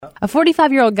A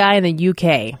 45-year-old guy in the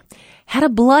UK had a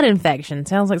blood infection.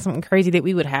 Sounds like something crazy that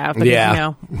we would have. Because, Yeah. you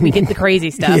know, we get the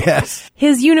crazy stuff. Yes.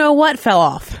 His you-know-what fell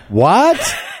off. What?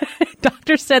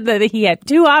 Doctor said that he had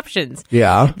two options.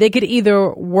 Yeah. They could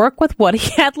either work with what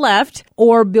he had left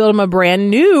or build him a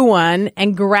brand new one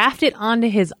and graft it onto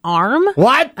his arm.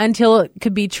 What? Until it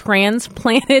could be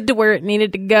transplanted to where it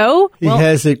needed to go. He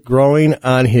has it growing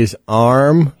on his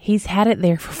arm. He's had it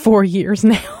there for 4 years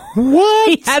now. What?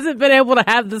 He hasn't been able to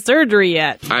have the surgery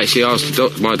yet. I actually asked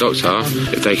my doctor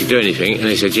if they could do anything, and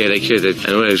they said, yeah, they could. And what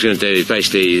they was going to do is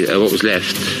basically, what was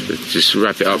left, just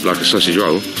wrap it up like a sausage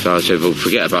roll. So I said, well,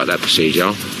 forget about that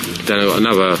procedure. Then I got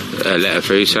another letter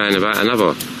through saying about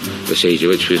another procedure,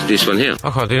 which was this one here.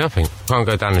 I can't do nothing. I can't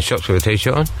go down the shops with a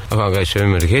T-shirt on. I can't go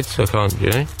swimming with the kids. I can't, you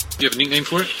know. Do you have a nickname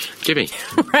for it? Jimmy.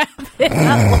 Wrap it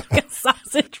up like a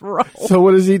sausage roll. So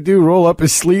what does he do? Roll up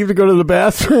his sleeve to go to the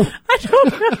bathroom? I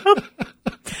don't know.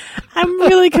 I'm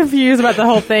really confused about the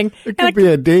whole thing. It could be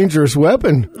a dangerous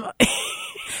weapon.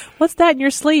 What's that in your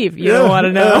sleeve? You don't want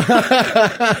to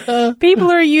know.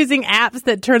 People are using apps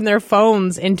that turn their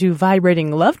phones into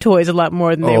vibrating love toys a lot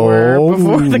more than they were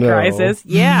before the crisis.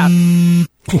 Yeah.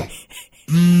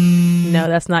 No,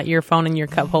 that's not your phone in your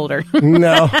cup holder.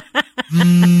 No.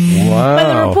 Wow.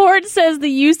 But the report says the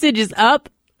usage is up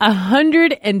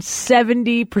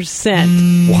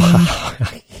 170%. Wow.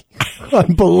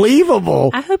 Unbelievable.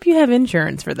 I hope you have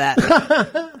insurance for that.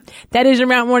 That is your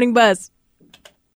Mount Morning Buzz.